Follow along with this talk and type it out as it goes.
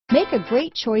Make a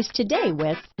great choice today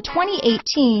with the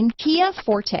 2018 Kia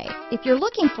Forte. If you're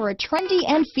looking for a trendy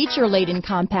and feature-laden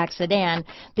compact sedan,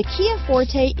 the Kia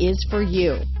Forte is for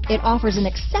you. It offers an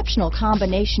exceptional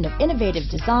combination of innovative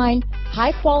design,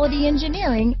 high-quality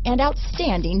engineering, and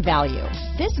outstanding value.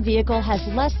 This vehicle has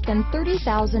less than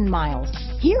 30,000 miles.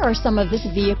 Here are some of this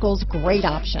vehicle's great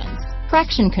options: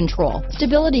 traction control,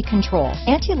 stability control,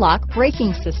 anti-lock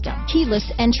braking system,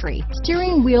 keyless entry,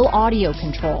 steering wheel audio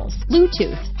controls,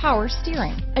 Bluetooth, power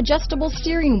steering, adjustable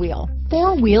steering wheel,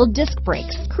 four-wheel disc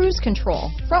brakes, cruise control,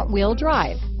 front-wheel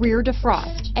drive, rear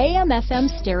defrost, AM/FM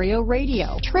stereo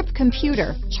radio, trip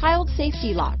computer, child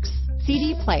safety locks,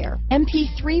 CD player,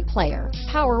 MP3 player,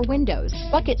 power windows,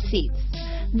 bucket seats.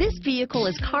 This vehicle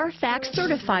is Carfax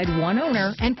certified one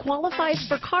owner and qualifies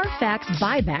for Carfax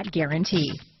buyback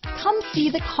guarantee. Come see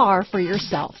the car for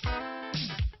yourself.